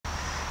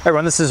Hey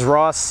everyone, this is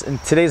Ross. In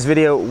today's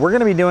video, we're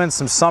going to be doing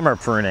some summer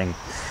pruning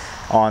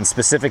on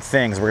specific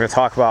things. We're going to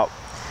talk about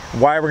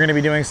why we're going to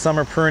be doing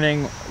summer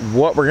pruning,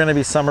 what we're going to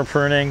be summer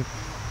pruning,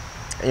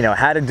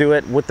 how to do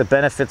it, what the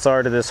benefits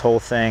are to this whole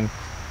thing.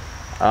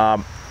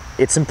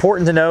 It's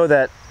important to know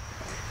that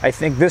I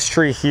think this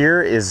tree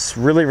here is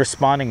really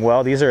responding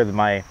well. These are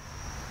my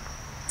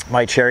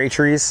cherry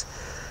trees.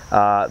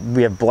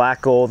 We have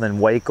black gold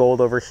and white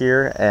gold over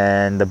here,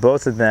 and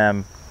both of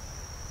them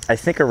I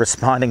think are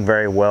responding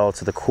very well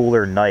to the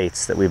cooler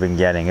nights that we've been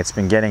getting. It's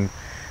been getting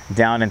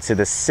down into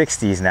the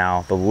 60s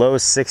now, the low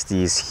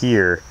 60s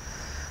here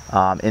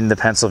in the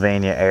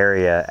Pennsylvania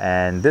area.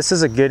 And this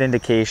is a good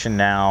indication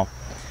now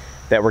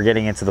that we're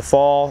getting into the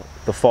fall.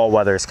 The fall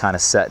weather is kind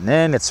of setting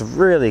in. It's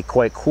really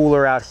quite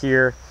cooler out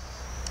here.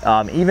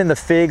 Even the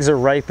figs are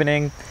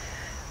ripening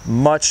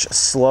much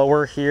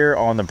slower here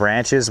on the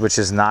branches, which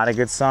is not a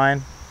good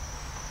sign.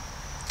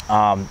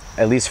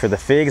 At least for the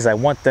figs, I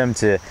want them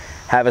to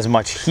have as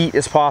much heat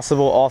as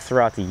possible all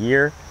throughout the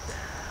year.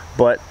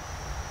 But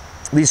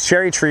these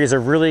cherry trees are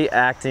really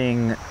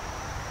acting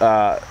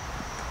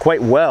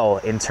quite well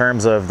in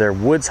terms of their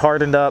wood's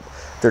hardened up,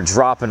 they're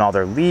dropping all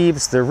their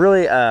leaves. They're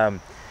really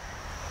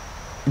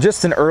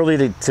just an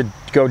early to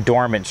go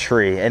dormant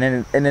tree.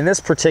 And in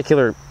this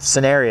particular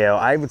scenario,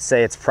 I would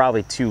say it's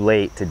probably too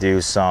late to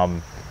do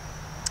some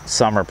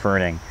summer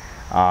pruning.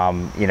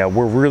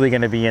 We're really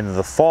going to be into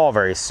the fall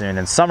very soon,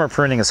 and summer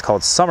pruning is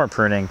called summer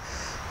pruning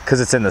because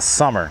it's in the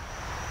summer.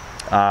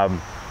 And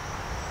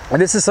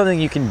this is something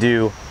you can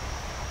do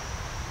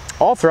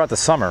all throughout the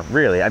summer,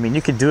 really. I mean,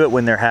 you could do it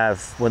when they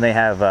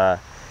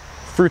have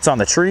fruits on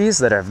the trees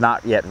that have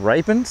not yet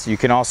ripened. You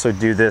can also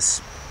do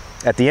this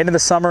at the end of the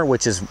summer,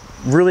 which is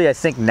really, I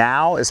think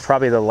now is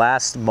probably the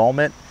last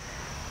moment,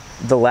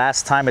 the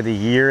last time of the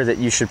year that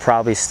you should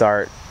probably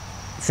start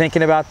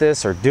thinking about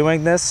this or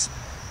doing this.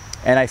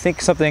 And I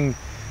think something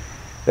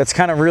that's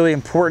kind of really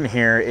important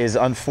here is,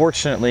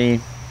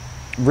 unfortunately,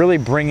 really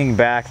bringing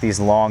back these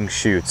long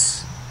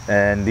shoots.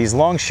 And these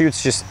long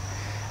shoots just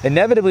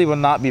inevitably will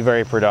not be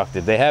very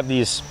productive. They have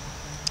these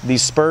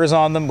spurs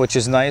on them, which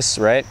is nice,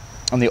 right?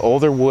 On the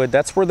older wood,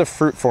 that's where the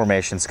fruit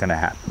formation is going to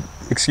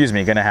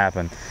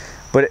happen.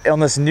 But on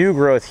this new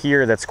growth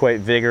here that's quite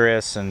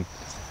vigorous and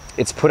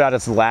it's put out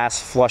its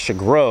last flush of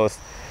growth,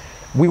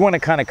 we want to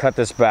kind of cut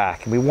this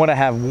back. We want to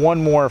have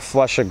one more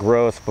flush of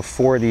growth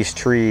before these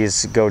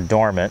trees go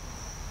dormant.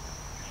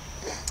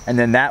 And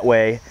then that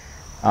way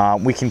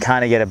we can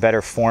kind of get a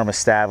better form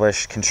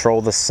established,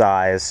 control the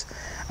size.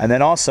 And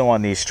then also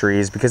on these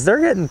trees, because they're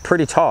getting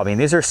pretty tall. I mean,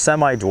 these are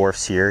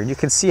semi-dwarfs here. You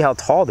can see how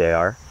tall they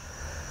are.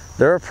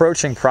 They're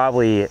approaching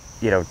probably,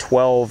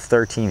 12,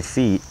 13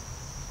 feet.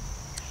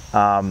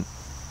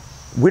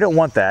 We don't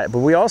want that, but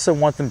we also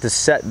want them to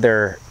set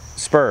their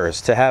spurs,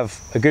 to have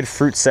a good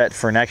fruit set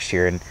for next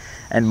year.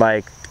 And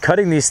by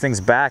cutting these things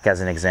back,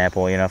 as an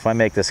example, if I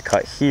make this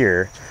cut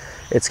here,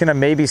 it's going to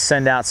maybe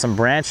send out some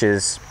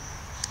branches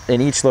in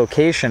each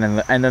location,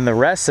 and then the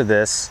rest of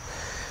this,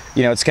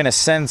 it's going to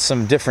send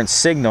some different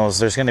signals.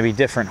 There's going to be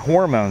different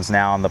hormones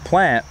now on the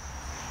plant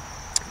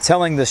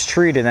telling this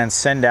tree to then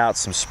send out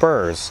some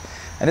spurs,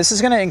 and this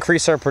is going to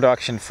increase our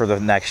production for the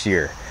next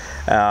year.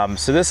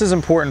 So this is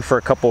important for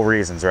a couple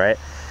reasons, right?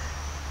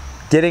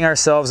 Getting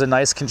ourselves a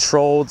nice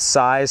controlled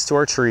size to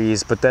our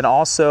trees, but then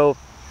also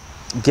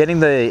getting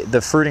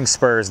the fruiting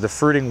spurs, the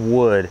fruiting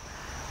wood,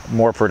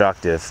 more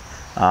productive.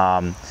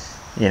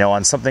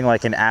 On something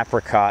like an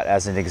apricot,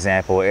 as an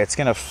example, it's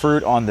going to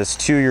fruit on this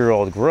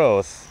 2-year-old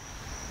growth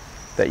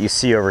that you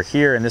see over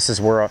here, and this is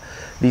where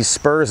these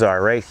spurs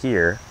are, right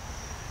here.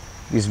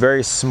 These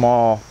very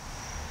small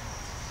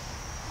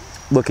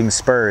looking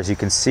spurs, you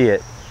can see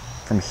it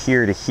from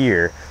here to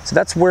here. So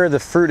that's where the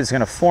fruit is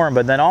going to form,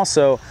 but then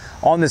also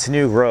on this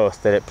new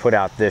growth that it put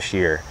out this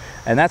year.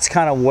 And that's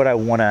kind of what I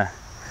want to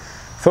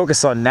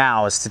focus on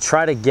now, is to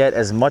try to get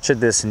as much of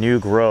this new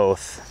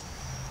growth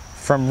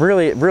from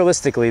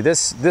realistically,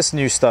 this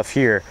new stuff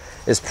here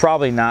is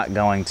probably not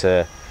going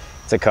to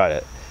cut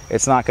it.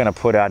 It's not going to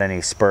put out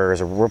any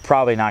spurs, or we're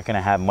probably not going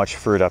to have much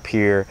fruit up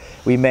here.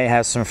 We may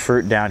have some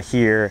fruit down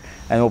here,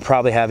 and we'll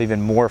probably have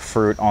even more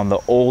fruit on the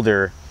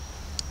older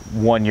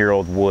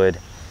 1-year-old wood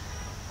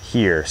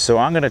here. So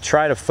I'm going to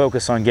try to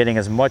focus on getting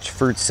as much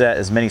fruit set,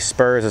 as many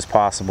spurs as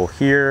possible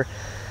here,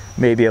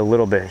 maybe a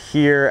little bit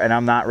here, and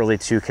I'm not really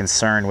too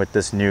concerned with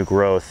this new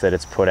growth that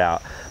it's put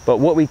out. But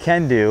what we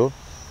can do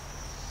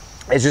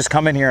is just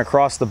come in here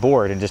across the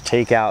board and just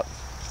take out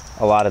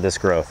a lot of this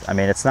growth. I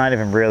mean, it's not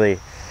even really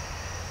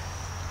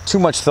too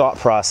much thought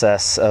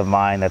process of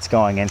mine that's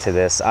going into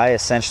this. I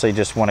essentially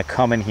just want to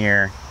come in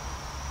here,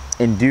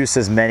 induce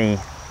as many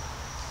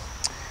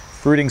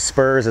fruiting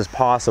spurs as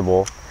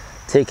possible,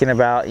 taking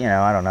about,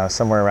 I don't know,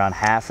 somewhere around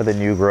half of the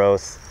new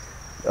growth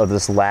of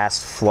this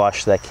last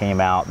flush that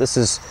came out. This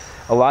is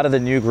a lot of the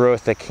new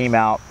growth that came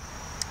out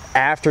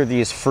after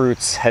these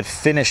fruits had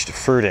finished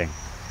fruiting.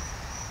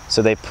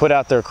 So they put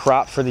out their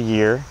crop for the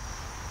year,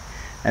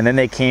 and then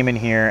they came in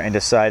here and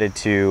decided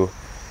to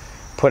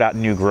put out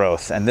new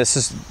growth. And this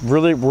is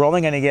really, we're only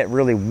going to get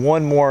really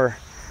one more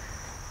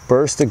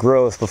burst of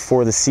growth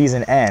before the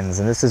season ends.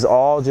 And this is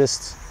all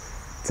just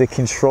to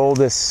control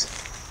this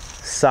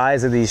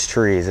size of these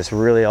trees. That's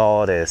really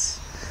all it is.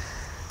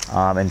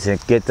 And to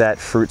get that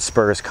fruit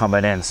spurs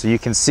coming in. So you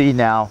can see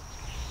now,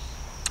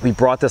 we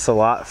brought this a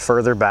lot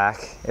further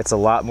back. It's a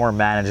lot more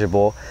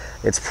manageable.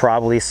 It's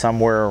probably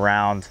somewhere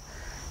around,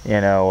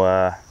 you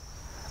know,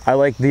 I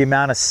like the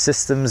amount of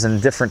systems and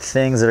different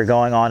things that are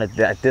going on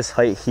at this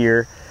height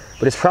here,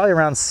 but it's probably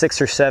around 6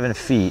 or 7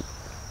 feet,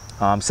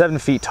 7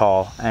 feet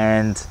tall.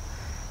 And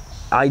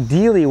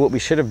ideally what we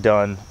should have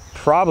done,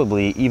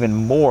 probably even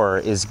more,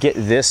 is get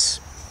this,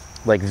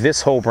 like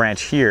this whole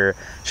branch here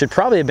should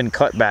probably have been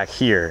cut back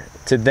here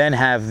to then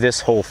have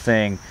this whole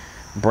thing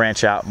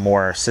branch out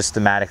more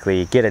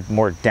systematically, get a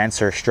more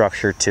denser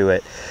structure to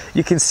it.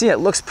 You can see it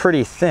looks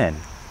pretty thin.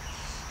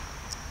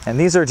 And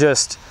these are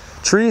just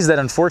trees that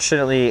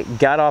unfortunately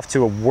got off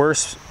to a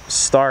worse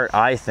start,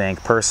 I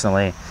think,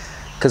 personally,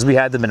 because we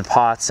had them in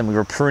pots and we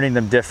were pruning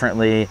them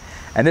differently.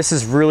 And this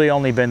has really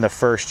only been the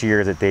first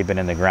year that they've been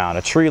in the ground.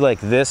 A tree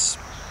like this,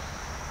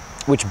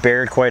 which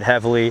bared quite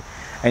heavily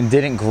and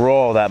didn't grow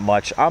all that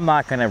much, I'm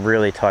not gonna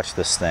really touch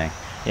this thing.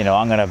 You know,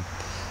 I'm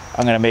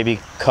gonna maybe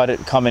cut it,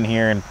 come in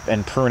here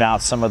and prune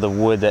out some of the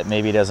wood that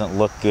maybe doesn't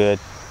look good.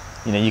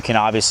 You know, you can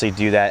obviously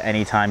do that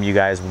anytime you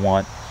guys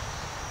want.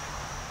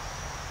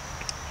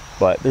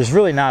 But there's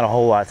really not a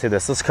whole lot to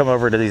this. Let's come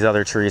over to these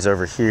other trees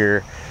over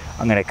here.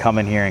 I'm gonna come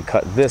in here and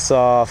cut this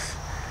off.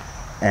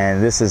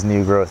 And this is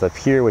new growth up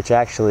here, which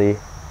actually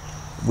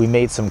we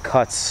made some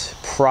cuts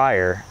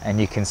prior, and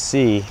you can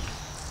see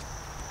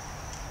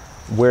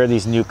where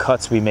these new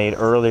cuts we made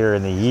earlier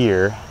in the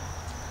year.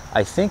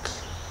 I think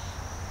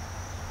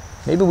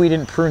maybe we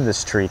didn't prune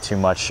this tree too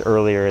much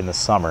earlier in the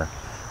summer,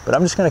 but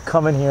I'm just gonna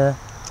come in here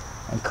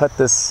and cut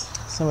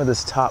some of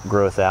this top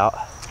growth out.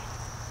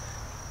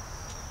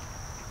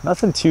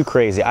 Nothing too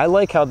crazy. I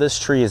like how this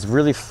tree is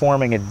really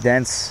forming a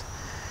dense,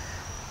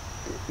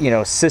 you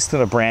know, system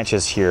of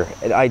branches here.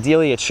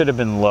 Ideally, it should have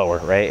been lower,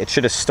 right? It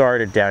should have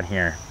started down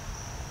here,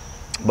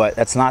 but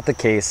that's not the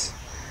case.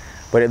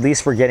 But at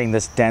least we're getting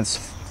this dense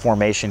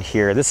formation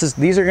here.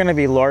 These are gonna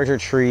be larger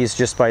trees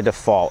just by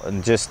default,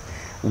 and just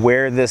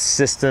where this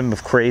system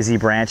of crazy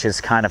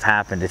branches kind of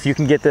happened. If you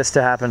can get this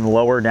to happen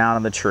lower down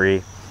in the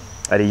tree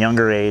at a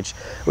younger age,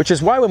 which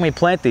is why when we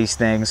plant these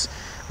things,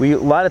 a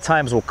lot of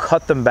times we'll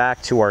cut them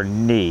back to our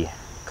knee,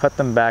 cut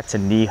them back to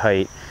knee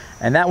height,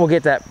 and that will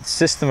get that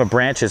system of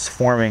branches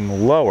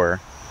forming lower,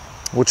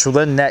 which will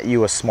then net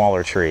you a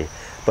smaller tree.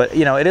 But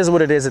you know, it is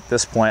what it is at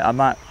this point. I'm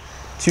not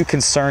too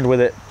concerned with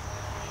it.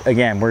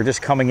 Again, we're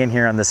just coming in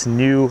here on this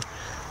new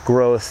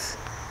growth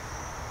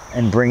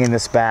and bringing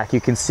this back. You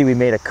can see we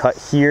made a cut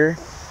here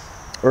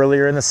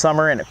earlier in the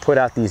summer and it put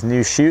out these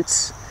new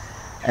shoots,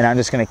 and I'm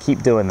just gonna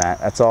keep doing that.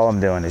 That's all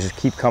I'm doing, is just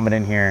keep coming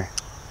in here,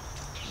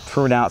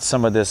 prune out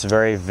some of this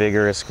very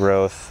vigorous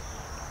growth.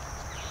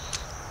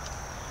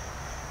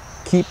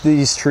 Keep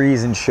these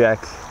trees in check.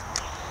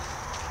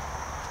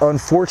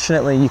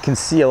 Unfortunately, you can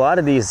see a lot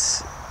of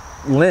these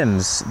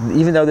limbs,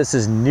 even though this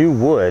is new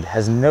wood,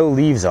 has no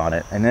leaves on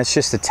it, and that's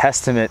just a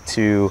testament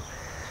to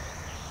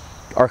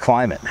our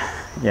climate.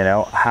 You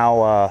know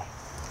how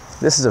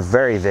this is a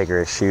very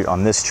vigorous shoot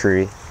on this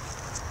tree.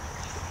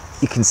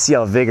 You can see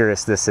how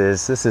vigorous this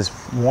is. This is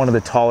one of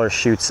the taller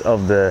shoots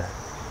of the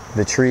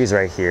trees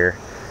right here.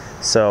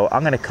 So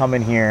I'm gonna come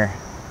in here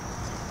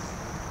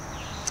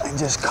and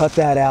just cut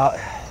that out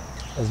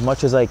as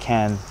much as I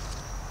can.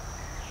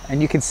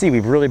 And you can see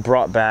we've really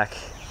brought back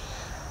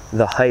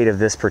the height of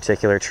this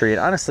particular tree.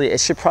 And honestly, it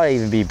should probably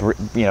even be,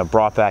 you know,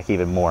 brought back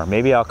even more.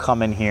 Maybe I'll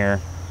come in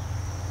here,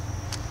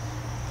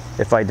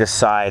 if I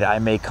decide, I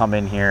may come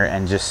in here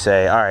and just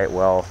say, all right,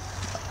 well,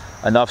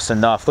 enough's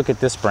enough. Look at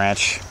this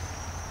branch.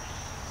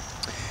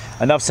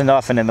 Enough's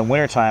enough, and in the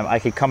wintertime, I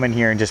could come in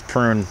here and just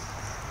prune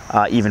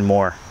even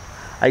more.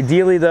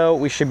 Ideally though,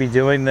 we should be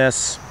doing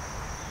this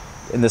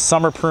in the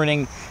summer.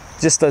 Pruning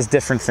just does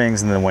different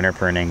things than the winter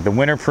pruning. The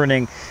winter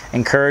pruning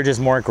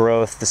encourages more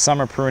growth. The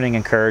summer pruning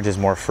encourages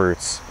more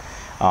fruits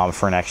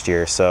for next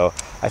year. So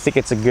I think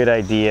it's a good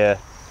idea.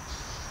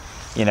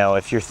 You know,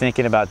 if you're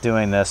thinking about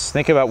doing this,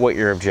 think about what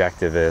your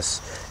objective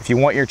is. If you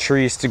want your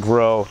trees to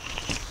grow,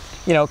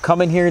 you know,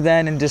 come in here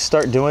then and just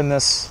start doing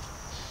this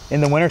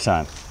in the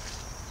wintertime.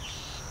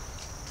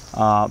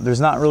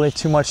 There's not really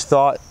too much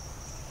thought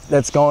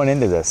that's going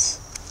into this.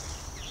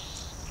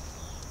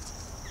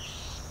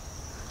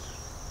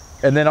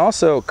 And then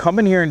also come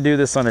in here and do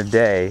this on a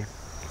day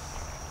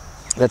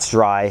that's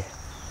dry.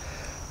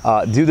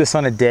 Do this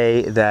on a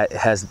day that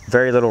has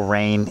very little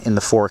rain in the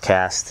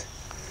forecast.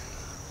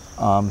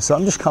 So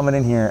I'm just coming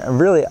in here, and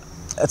really,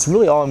 that's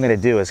really all I'm gonna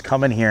do, is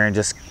come in here and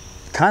just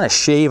kind of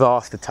shave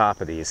off the top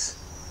of these.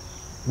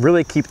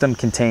 Really keep them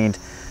contained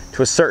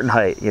to a certain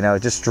height, you know,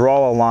 just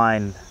draw a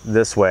line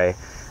this way,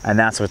 and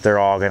that's what they're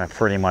all gonna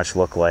pretty much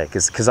look like.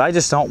 Because I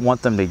just don't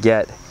want them to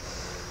get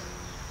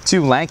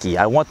too lanky.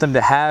 I want them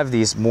to have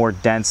these more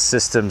dense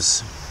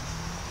systems,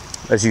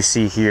 as you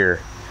see here.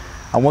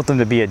 I want them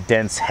to be a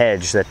dense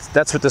hedge.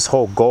 That's what this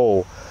whole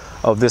goal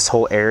of this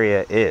whole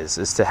area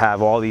is to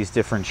have all these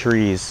different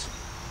trees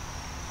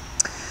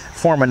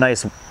form a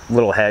nice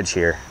little hedge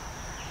here,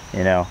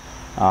 you know.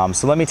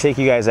 So let me take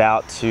you guys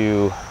out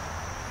to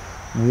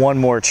one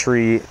more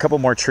tree, a couple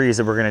more trees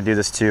that we're going to do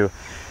this to.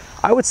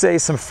 I would say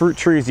some fruit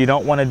trees you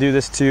don't want to do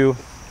this to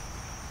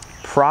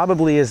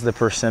probably is the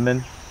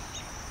persimmon.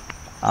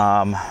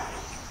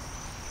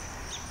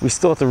 We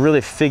still have to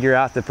really figure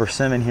out the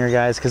persimmon here,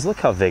 guys, because look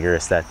how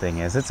vigorous that thing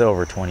is. It's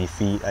over 20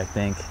 feet, I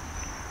think.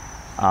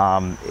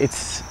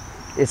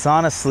 It's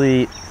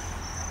honestly,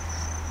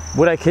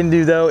 what I can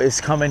do though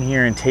is come in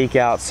here and take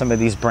out some of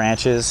these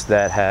branches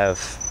that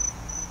have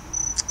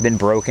been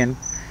broken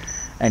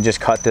and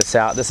just cut this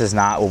out. This is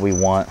not what we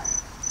want.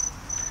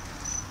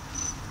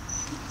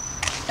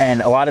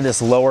 And a lot of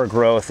this lower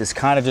growth is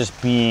kind of just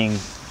being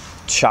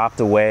chopped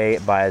away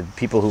by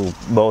people who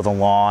mow the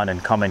lawn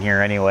and come in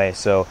here anyway.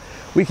 So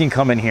we can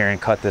come in here and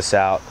cut this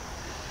out,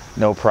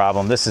 no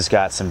problem. This has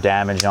got some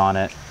damage on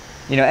it.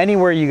 You know,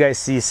 anywhere you guys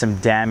see some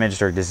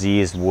damaged or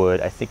diseased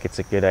wood, I think it's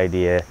a good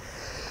idea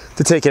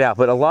to take it out.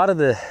 But a lot of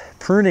the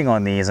pruning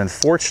on these,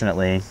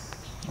 unfortunately,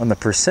 on the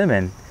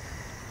persimmon,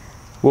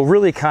 will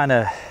really kind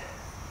of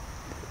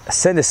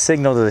send a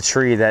signal to the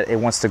tree that it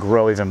wants to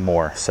grow even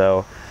more.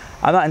 So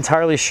I'm not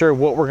entirely sure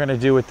what we're gonna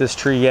do with this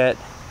tree yet.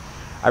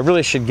 I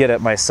really should get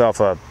it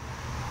myself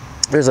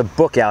there's a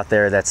book out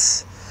there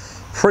that's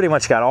pretty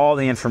much got all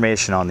the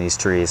information on these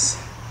trees.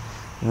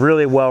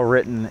 Really well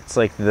written. It's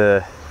like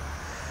the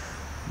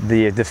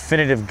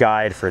definitive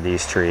guide for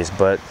these trees,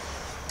 but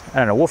I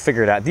don't know, we'll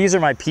figure it out. These are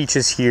my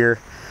peaches here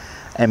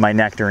and my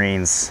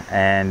nectarines,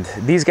 and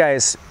these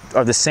guys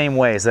are the same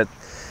ways that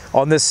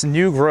on this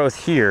new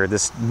growth here,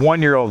 this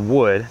 1-year-old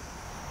wood,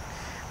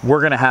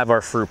 we're gonna have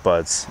our fruit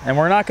buds, and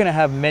we're not gonna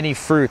have many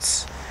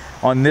fruits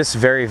on this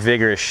very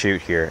vigorous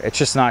shoot here. It's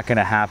just not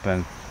gonna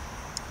happen.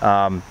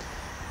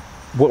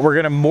 What we're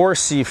gonna more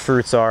see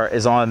fruits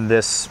is on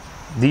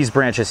these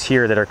branches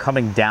here that are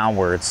coming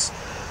downwards.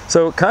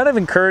 So kind of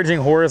encouraging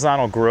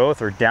horizontal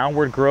growth or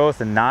downward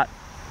growth and not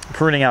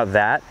pruning out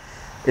that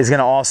is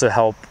gonna also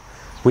help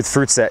with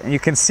fruit set. And you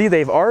can see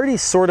they've already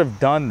sort of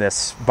done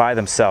this by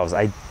themselves.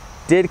 I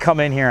did come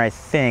in here, I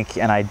think,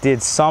 and I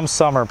did some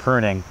summer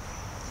pruning,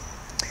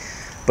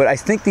 but I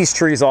think these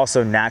trees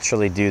also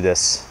naturally do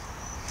this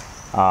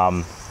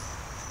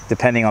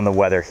depending on the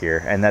weather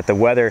here, and that the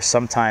weather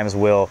sometimes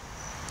will,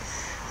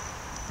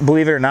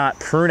 believe it or not,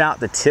 prune out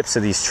the tips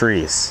of these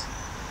trees.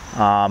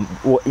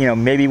 You know,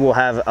 maybe we'll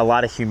have a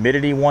lot of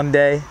humidity one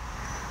day,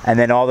 and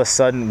then all of a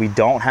sudden we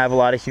don't have a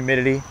lot of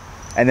humidity,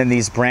 and then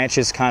these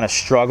branches kind of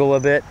struggle a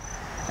bit,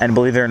 and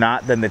believe it or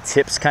not, then the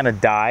tips kind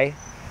of die,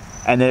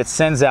 and then it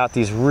sends out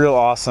these real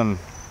awesome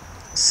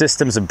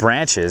systems of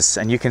branches.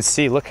 And you can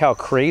see, look how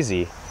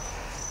crazy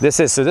this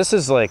is. So this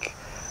is like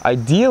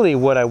ideally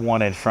what I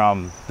wanted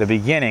from the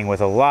beginning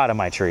with a lot of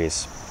my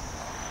trees,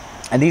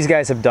 and these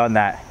guys have done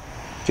that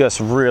just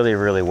really,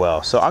 really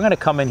well. So I'm gonna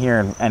come in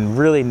here and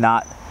really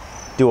not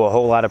do a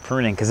whole lot of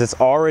pruning because it's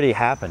already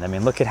happened. I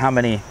mean, look at how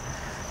many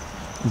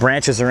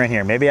branches are in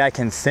here. Maybe I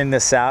can thin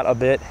this out a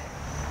bit.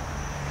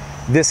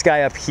 This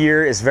guy up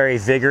here is very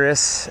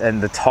vigorous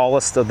and the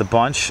tallest of the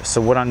bunch.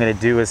 So what I'm gonna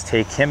do is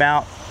take him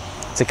out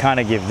to kind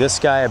of give this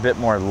guy a bit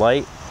more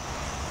light.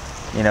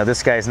 You know,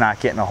 this guy's not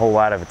getting a whole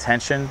lot of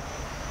attention.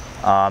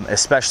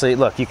 Especially,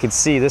 look, you can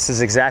see this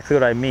is exactly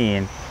what I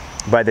mean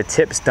by the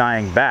tips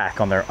dying back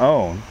on their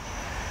own.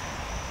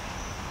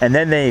 And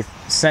then they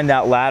send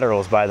out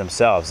laterals by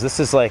themselves.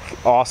 This is like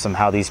awesome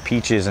how these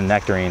peaches and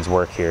nectarines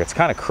work here. It's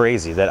kind of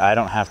crazy that I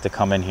don't have to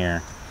come in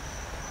here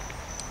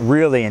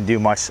really and do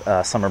much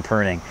summer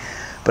pruning.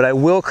 But I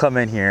will come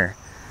in here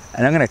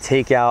and I'm gonna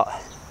take out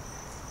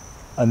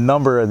a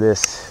number of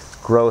this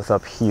growth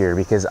up here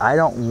because I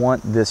don't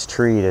want this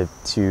tree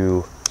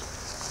to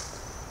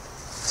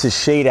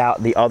shade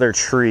out the other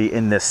tree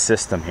in this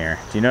system here.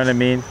 Do you know what I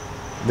mean?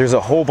 There's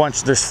a whole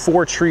bunch, there's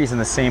 4 trees in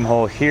the same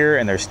hole here,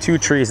 and there's 2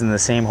 trees in the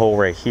same hole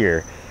right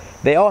here.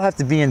 They all have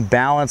to be in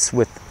balance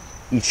with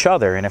each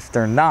other, and if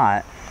they're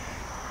not,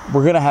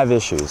 we're gonna have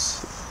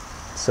issues.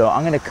 So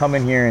I'm gonna come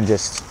in here and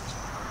just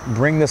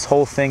bring this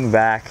whole thing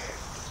back,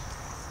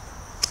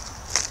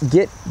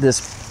 get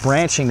this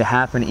branching to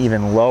happen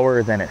even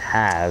lower than it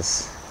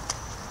has.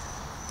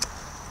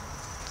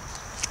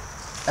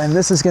 And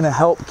this is gonna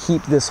help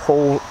keep this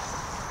whole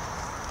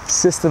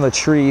system of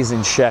trees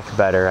in check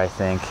better, I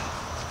think.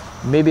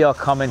 Maybe I'll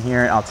come in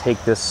here and I'll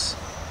take this,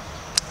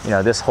 you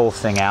know, this whole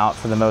thing out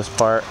for the most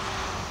part,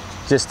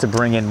 just to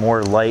bring in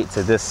more light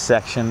to this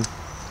section.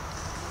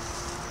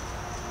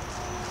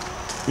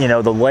 You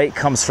know, the light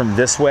comes from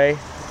this way,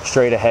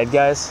 straight ahead,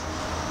 guys.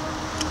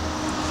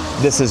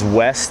 This is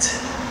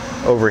west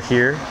over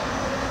here.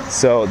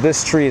 So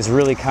this tree is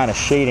really kind of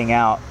shading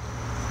out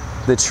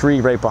the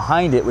tree right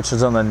behind it, which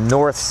is on the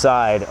north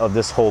side of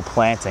this whole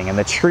planting. And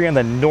the tree on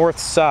the north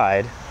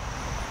side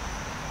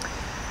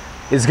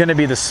is going to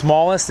be the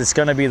smallest, it's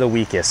going to be the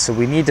weakest. So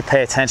we need to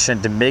pay attention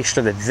to make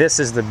sure that this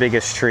is the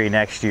biggest tree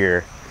next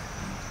year.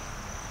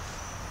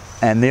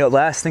 And the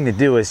last thing to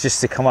do is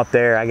just to come up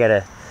there. I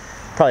gotta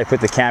Probably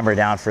put the camera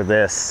down for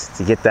this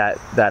to get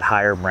that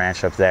higher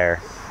branch up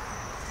there.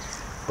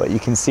 But you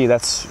can see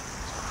that's,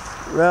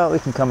 well, we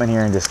can come in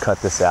here and just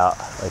cut this out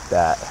like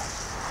that.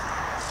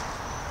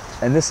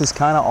 And this is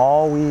kind of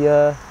all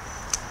we're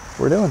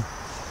doing.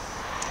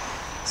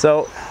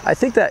 So I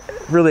think that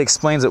really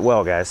explains it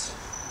well, guys.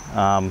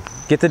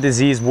 Get the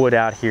diseased wood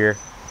out here.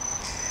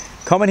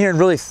 Come in here and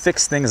really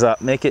fix things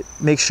up.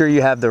 Make sure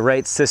you have the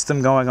right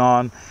system going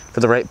on for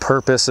the right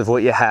purpose of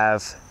what you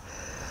have.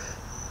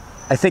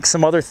 I think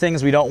some other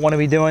things we don't want to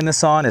be doing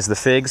this on is the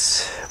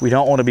figs. We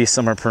don't want to be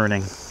summer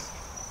pruning.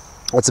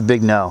 That's a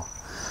big no.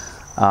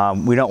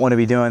 We don't want to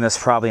be doing this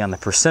probably on the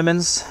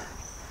persimmons.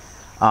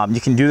 You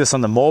can do this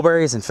on the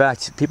mulberries. In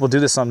fact, people do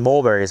this on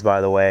mulberries,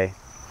 by the way,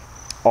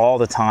 all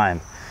the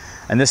time.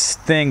 And this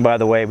thing, by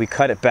the way, we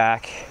cut it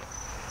back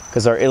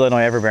because our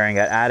Illinois everbearing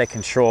got out of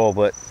control.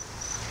 But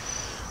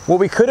what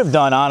we could have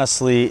done,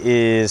 honestly,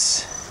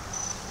 is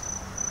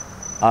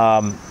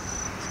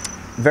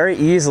very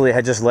easily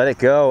had just let it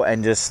go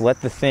and just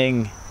let the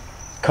thing,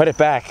 cut it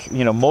back,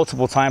 you know,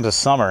 multiple times a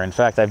summer. In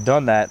fact, I've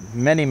done that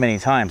many, many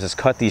times, is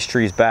cut these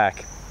trees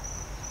back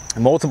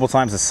multiple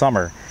times a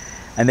summer,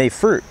 and they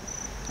fruit.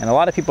 And a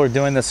lot of people are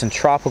doing this in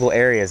tropical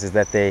areas, is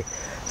that they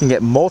can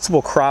get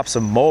multiple crops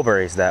of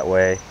mulberries that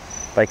way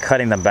by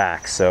cutting them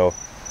back. So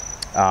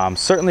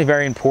certainly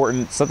very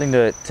important, something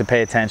to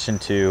pay attention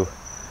to.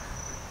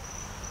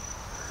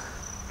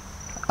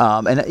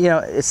 And you know,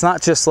 it's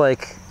not just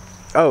like,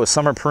 oh,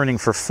 summer pruning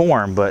for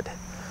form, but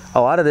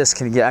a lot of this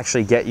can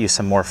actually get you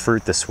some more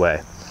fruit this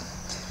way.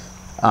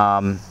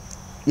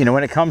 You know,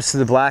 when it comes to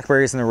the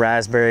blackberries and the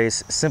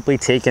raspberries, simply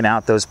taking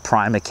out those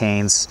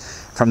primocanes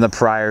from the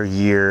prior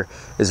year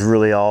is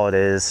really all it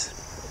is.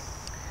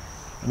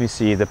 Let me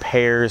see, the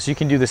pears, you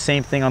can do the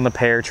same thing on the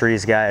pear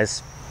trees,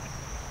 guys.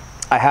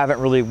 I haven't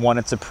really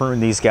wanted to prune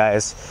these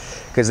guys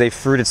because they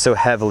fruited so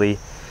heavily.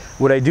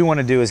 What I do want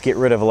to do is get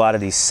rid of a lot of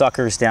these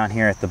suckers down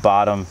here at the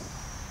bottom.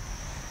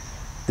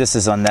 This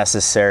is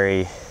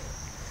unnecessary.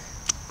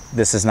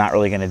 This is not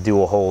really going to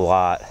do a whole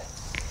lot.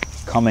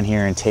 Come in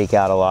here and take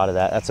out a lot of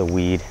that. That's a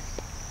weed.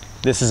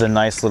 This is a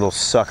nice little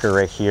sucker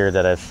right here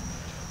that I've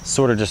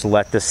sort of just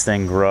let this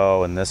thing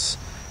grow, and this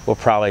will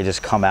probably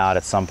just come out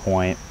at some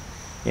point.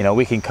 You know,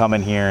 we can come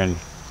in here and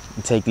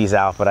take these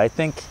out, but I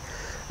think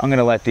I'm going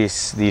to let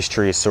these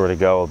trees sort of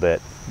go a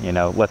bit, you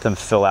know, let them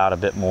fill out a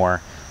bit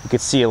more. You can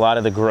see a lot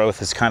of the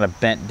growth is kind of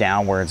bent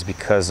downwards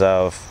because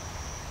of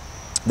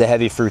the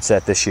heavy fruit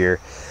set this year,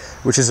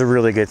 which is a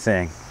really good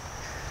thing.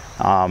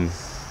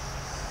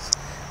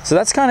 So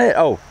that's kind of,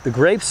 oh, the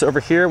grapes over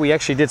here, we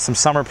actually did some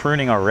summer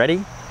pruning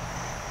already.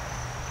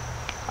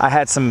 I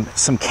had some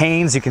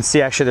canes. You can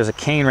see actually there's a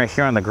cane right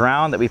here on the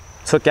ground that we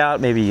took out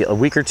maybe a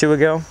week or two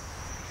ago.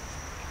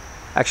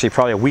 Actually,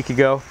 probably a week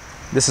ago.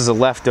 This is a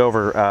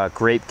leftover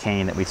grape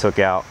cane that we took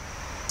out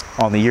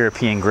on the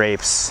European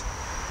grapes.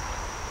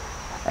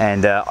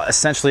 And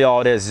essentially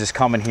all it is just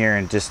coming here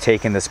and just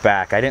taking this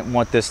back. I didn't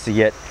want this to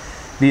get,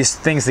 these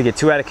things to get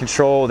too out of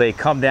control. They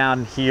come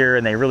down here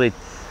and they really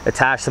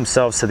attach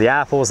themselves to the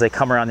apples. They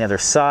come around the other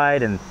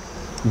side and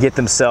get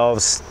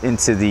themselves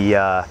into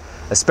the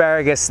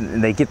asparagus,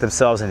 and they get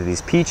themselves into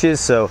these peaches.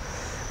 So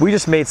we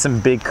just made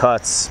some big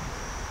cuts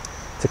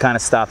to kind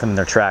of stop them in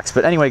their tracks.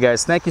 But anyway,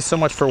 guys, thank you so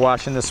much for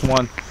watching this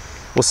one.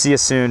 We'll see you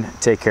soon.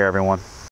 Take care, everyone.